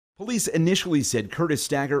Police initially said Curtis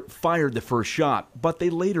Stagger fired the first shot, but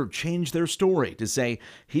they later changed their story to say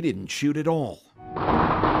he didn't shoot at all. Hello,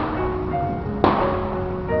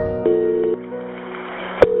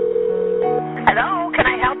 can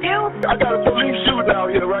I help you? I got a police shooting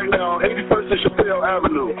out here right now, 81st and Chappelle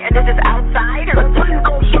Avenue. And this is outside or? Please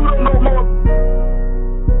don't shoot up no more.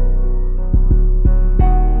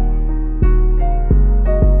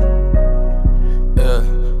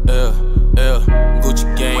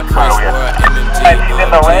 GucciGang,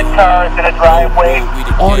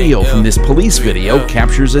 Audio from this police video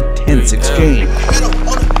captures a tense exchange.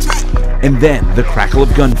 And then the crackle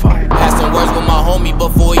of gunfire. Had some words with my homie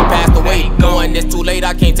before he passed away. Knowing it's too late,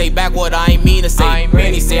 I can't take back what I ain't mean to say.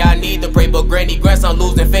 Granny say I need to pray, but granny grandson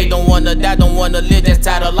losing faith. Don't wanna die, don't wanna live, that's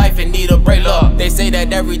tired of life and need a break. Look, they say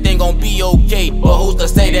that everything gon' be okay, but who's to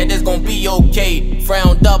say that it's gon' be okay?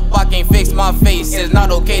 Frowned up, I can't fix my face. It's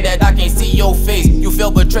not okay that I can't see your face. You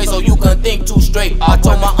feel betrayed, so you can think too straight. I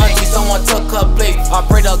told my auntie someone took her place. I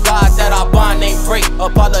pray to God that our bond ain't break.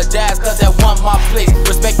 Apologize cause that want my place.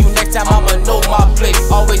 Respect you next time, I'ma know my place.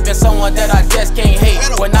 Always been someone that I just can't hate.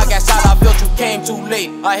 When I got shot, I felt you came too late.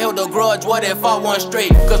 I held a grudge, what if I went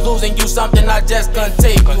straight? Cause losing you something I just couldn't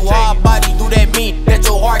take. You hard body, do that mean that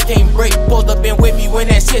your heart can't break? Supposed to been with me when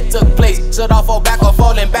that shit took place. Should I fall back or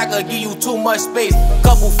falling back or give you too much space?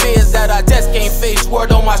 Couple fears that I just can't face.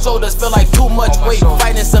 Word on my shoulders feel like too much weight.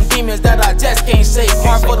 Fighting some demons that I just can't shake.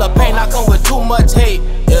 Heart full of pain, I come with too much hate.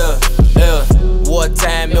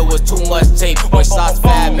 Wartime, it was too much tape. When shots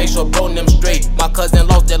fired, make sure bro them straight. My cousin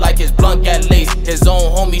lost it like his blunt got laced. His own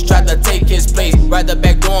homies tried to take his place. Rather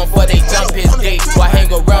back door before they jump his gate. Why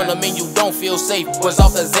hang around them and you don't feel safe? Was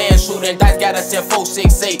off the Zan shooting dice, got a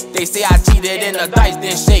 10-4-6-8. They say I cheated and the dice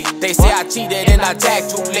didn't shake. They say I cheated and I tagged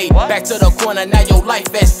too late. Back to the corner, now your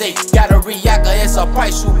life at stake. Gotta react or it's a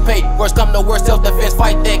price you pay. Worst come to worst, self-defense,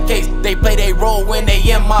 fight that case. They play they role when they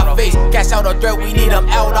in my face. Cash out a threat, we need them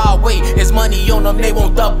out our way. It's money on them, they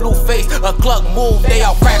want the blue face. A cluck move, they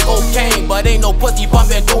all crack cocaine. But ain't no pussy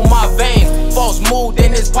bumping through my veins. False move,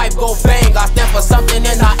 then this pipe go bang. I stand for something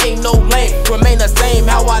and I ain't no lame. Remain the same,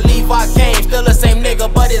 how I leave I came. Still the same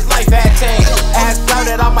nigga, but his life had changed. Ass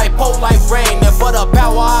clouded, I might pour like rain. And for the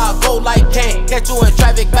power, I go like Kane. Catch you in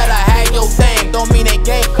traffic, better have your thing. Don't mean they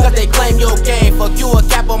game, cause they claim your game. Fuck you a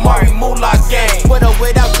cap, Mari Moolah gang. With or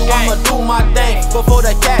without you, I'ma do my thing. Before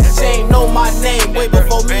the cat, she ain't know my name. Way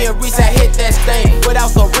before me and Reese, I hit that stain.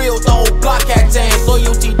 Without the real, the whole block had changed.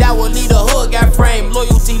 Loyalty that would lead, the hood got framed.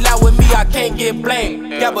 Loyalty loud with me, I can't get blamed.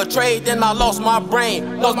 Got betrayed, then I lost my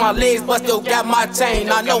brain. Lost my legs, but still got my chain.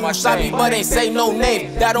 I know who shot me, but ain't say no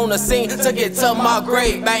name. That on the scene, took it to my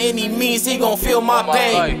grave. By any means, he gon' feel my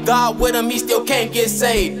pain. God with him, he still can't get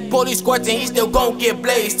saved. Police squirting, he still gon' get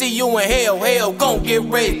blazed. See you in hell, hell gon' get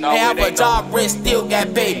raised. They have a job, rent still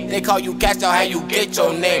got paid. They call you Cashout, how you get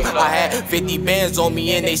your name? I had 50 bands on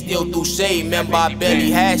me and they still do shade. Remember I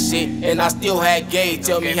barely had shit and I still had gay.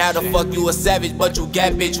 Tell me how the fuck you a savage but you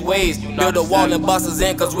got bitch ways. Build a wall and bust us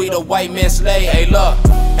in cause we the white men slay. Hey look,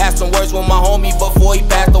 had some words with my homie before he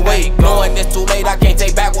passed away. Knowing it's too late, I can't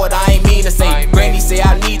take back what I ain't mean to say. Granny say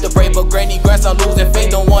I need to pray, but granny grandson losing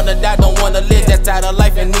faith. Don't wanna die, don't wanna live, that's tired of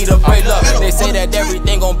life and need a break. Look, they say that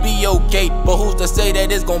everything gon' be okay, but who's to say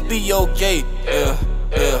that it's gon' be okay?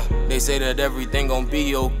 They say that everything gon'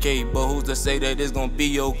 be okay, but who's to say that it's gon'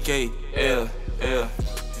 be okay?